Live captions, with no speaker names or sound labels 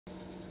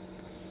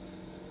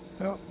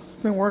Well,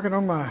 I've been working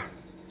on my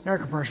air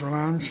compressor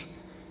lines.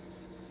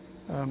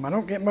 I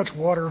don't get much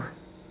water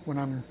when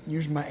I'm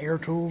using my air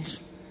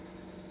tools.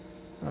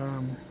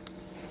 I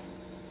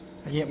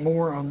get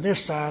more on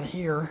this side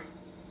here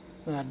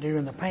than I do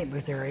in the paint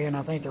booth area, and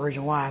I think the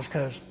reason why is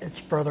because it's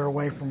further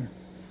away from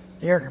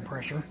the air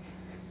compressor.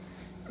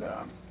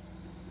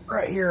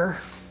 Right here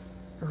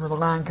is where the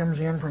line comes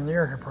in from the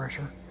air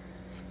compressor.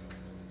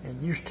 It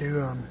used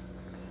to,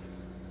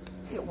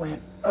 it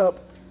went up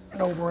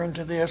and over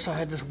into this. I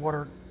had this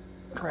water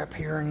trap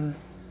here and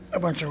a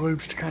bunch of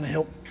loops to kind of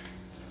help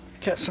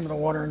catch some of the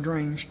water in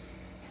drains.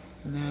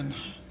 And then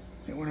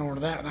it went over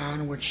to that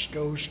line, which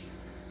goes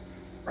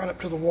right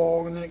up to the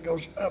wall, and then it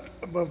goes up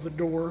above the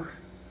door,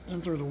 in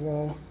through the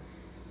wall,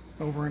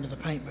 over into the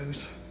paint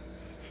booth.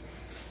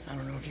 I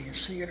don't know if you can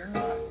see it or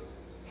not.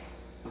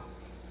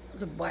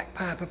 There's a black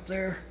pipe up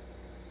there,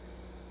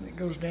 and it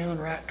goes down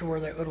right to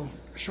where that little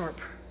sharp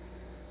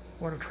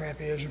water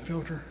trap is and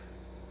filter.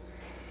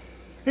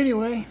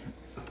 Anyway,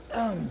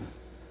 I'm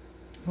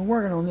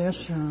working on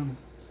this. Had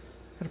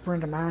a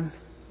friend of mine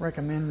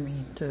recommend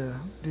me to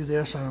do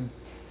this.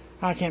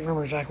 I can't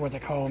remember exactly what they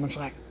call them. It's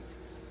like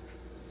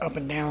up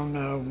and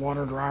down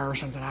water dryer or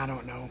something. I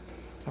don't know.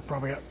 I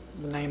probably got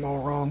the name all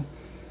wrong.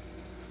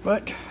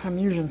 But I'm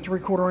using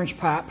 3/4 inch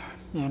pipe,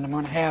 and I'm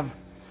going to have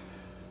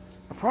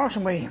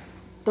approximately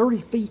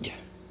 30 feet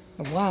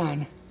of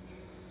line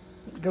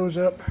that goes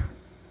up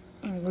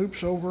and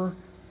loops over,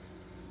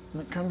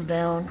 and it comes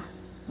down.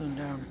 And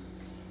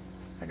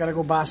I got to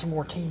go buy some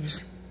more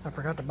tees. I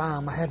forgot to buy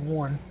them. I had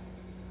one.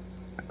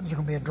 There's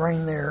going to be a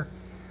drain there.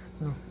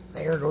 The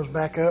air goes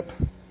back up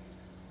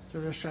to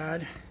this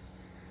side,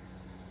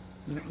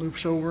 and it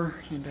loops over.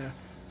 And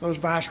those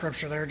vice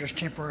grips are there just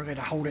temporarily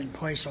to hold it in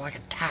place so I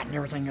can tighten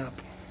everything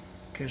up,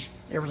 because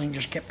everything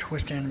just kept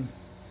twisting and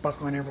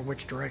buckling every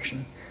which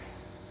direction.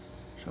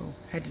 So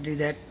had to do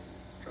that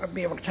so I'd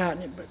be able to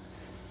tighten it. But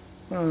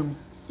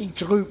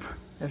each loop,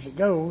 as it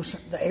goes,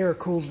 the air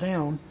cools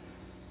down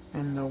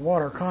and the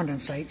water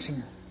condensates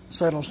and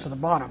settles to the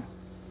bottom.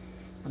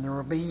 And there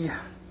will be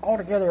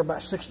altogether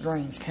about 6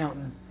 drains,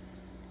 counting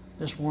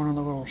this one on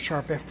the little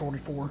Sharp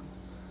F44.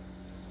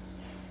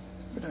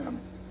 But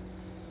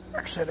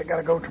like I said, I got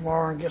to go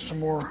tomorrow and get some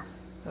more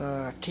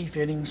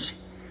T-fittings.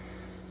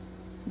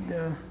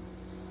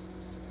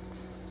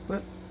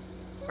 But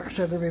like I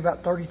said, there'll be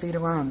about 30 feet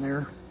of line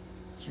there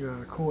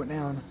to cool it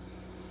down.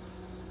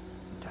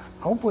 And,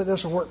 hopefully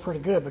this will work pretty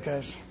good,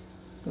 because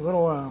the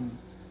little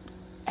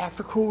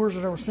after coolers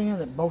that I was seeing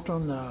that bolt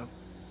on the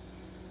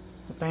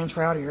fan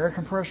shroud of your air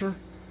compressor,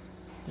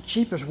 the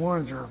cheapest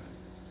ones are,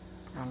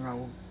 I don't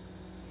know,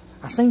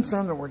 I've seen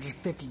some that were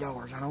just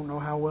 $50. I don't know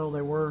how well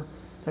they were.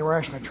 They were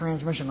actually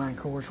transmission line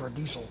coolers for a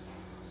diesel.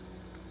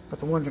 But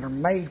the ones that are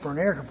made for an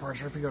air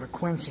compressor, if you go to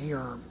Quincy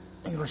or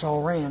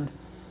Ingersoll Rand,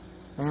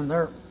 and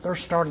their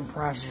starting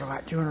prices are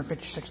like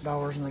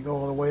 $256, and they go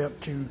all the way up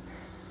to,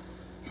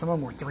 some of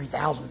them were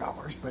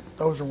 $3,000, but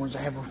those are ones that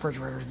have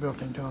refrigerators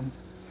built into them.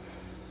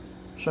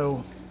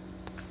 So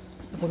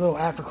the little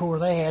after cooler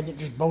they had that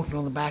just bolted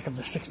on the back of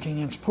the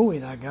 16-inch pulley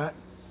that I got,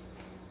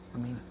 I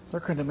mean, there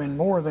could have been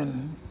more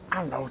than, I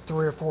don't know,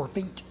 3 or 4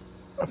 feet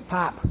of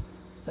pipe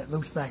that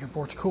loops back and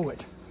forth to cool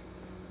it.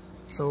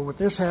 So with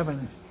this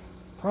having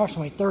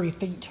approximately 30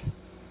 feet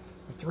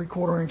of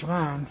 3/4 inch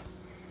line,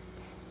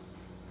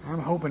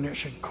 I'm hoping it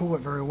should cool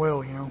it very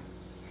well, you know.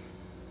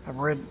 I've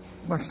read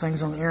a bunch of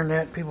things on the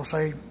internet. People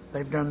say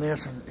they've done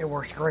this and it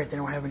works great. They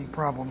don't have any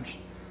problems.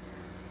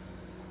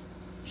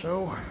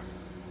 So,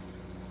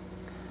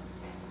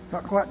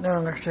 not quite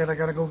done. Like I said, I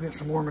got to go get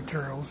some more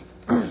materials.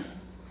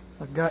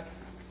 I've got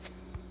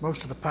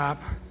most of the pipe.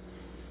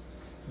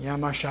 Yeah,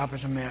 my shop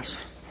is a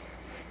mess.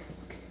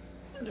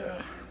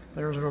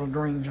 There's the little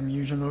drains I'm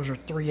using. Those are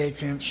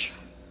 3/8 inch,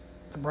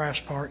 the brass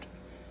part,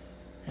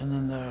 and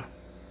then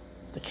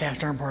the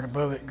cast iron part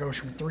above it goes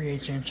from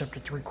 3/8 inch up to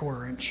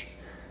 3/4 inch.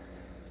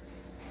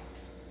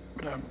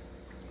 But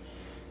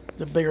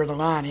the bigger the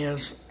line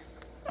is,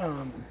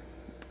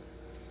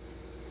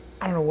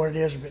 I don't know what it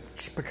is, but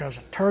it's because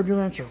of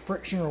turbulence or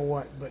friction or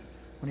what, but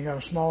when you got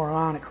a smaller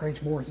line, it creates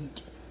more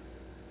heat.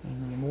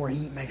 And the more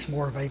heat makes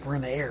more vapor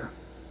in the air.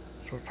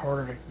 So it's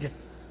harder to get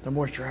the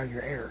moisture out of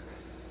your air.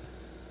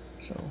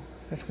 So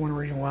that's one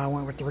reason why I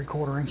went with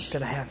 3/4 inch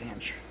instead of 1/2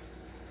 inch.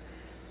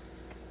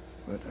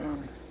 But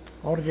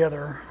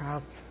altogether,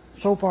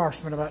 so far I've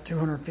spent about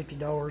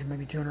 $250,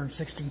 maybe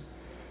 $260.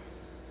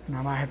 And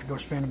I might have to go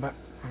spend about,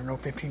 I don't know,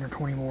 15 or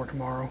 20 more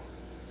tomorrow.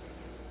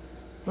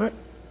 But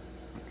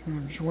I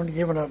just wanted to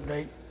give an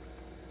update.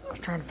 I was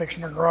trying to fix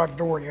my garage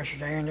door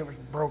yesterday, and it was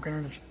broken,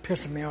 and it's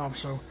pissing me off,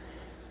 so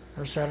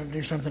I decided to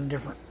do something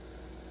different.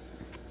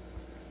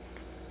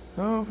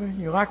 So if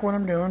you like what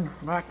I'm doing,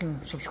 like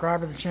and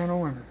subscribe to the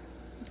channel, and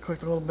click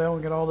the little bell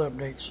and get all the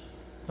updates.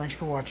 Thanks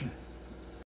for watching.